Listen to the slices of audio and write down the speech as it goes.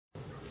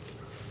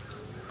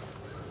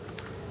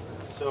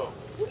So,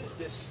 what is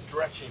this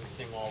stretching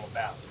thing all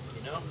about,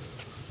 you know?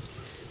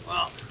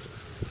 Well,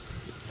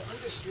 to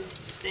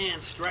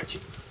understand stretching,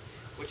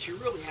 what you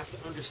really have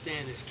to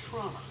understand is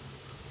trauma,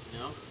 you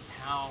know?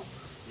 How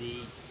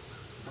the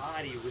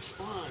body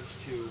responds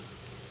to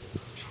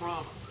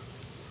trauma,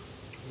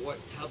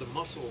 how the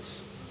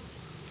muscles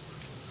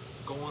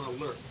go on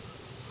alert,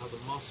 how the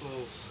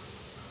muscles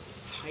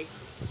tighten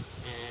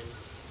and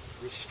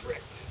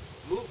restrict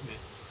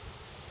movement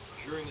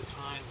during the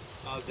time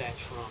of that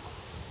trauma.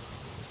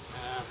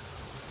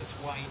 That's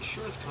why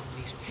insurance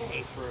companies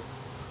pay for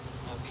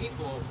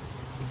people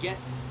to get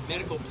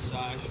medical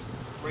massage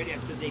right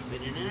after they've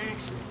been in an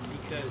accident,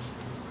 because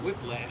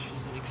whiplash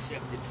is an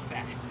accepted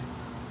fact.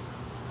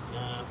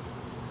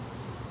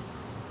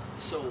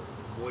 So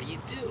what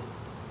do?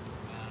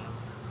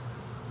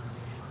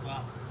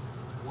 Well,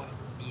 what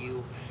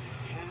you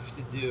have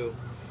to do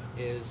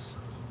is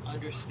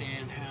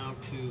understand how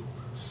to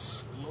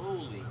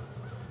slowly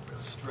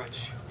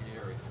stretch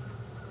an area.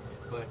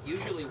 But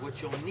usually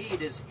what you'll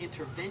need is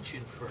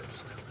intervention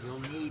first. You'll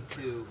need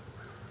to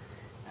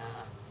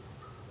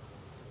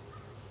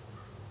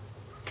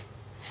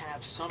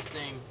have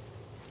something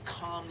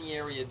calm the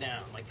area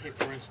down. Like, hey,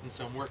 for instance,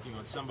 I'm working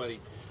on somebody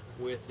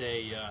with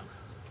a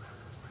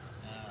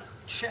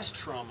chest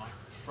trauma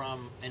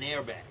from an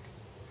airbag.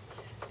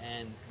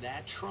 And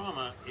that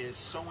trauma is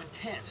so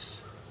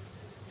intense.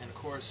 And of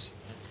course,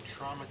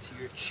 trauma to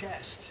your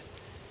chest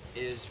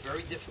is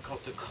very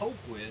difficult to cope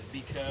with,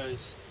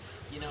 because,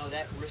 you know,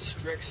 that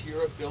restricts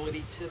your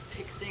ability to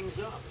pick things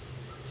up,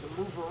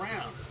 to move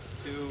around,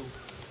 to,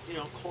 you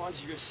know,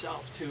 cause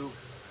yourself to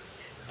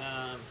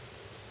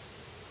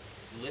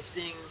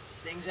lifting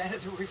things out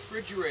of the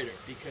refrigerator,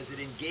 because it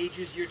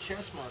engages your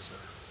chest muscle.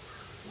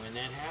 When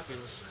that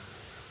happens,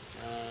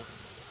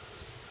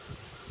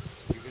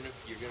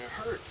 you're gonna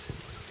hurt.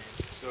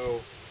 And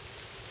so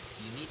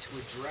you need to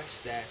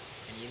address that,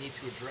 and you need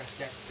to address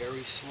that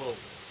very slowly.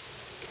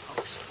 I'll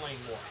explain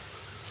more.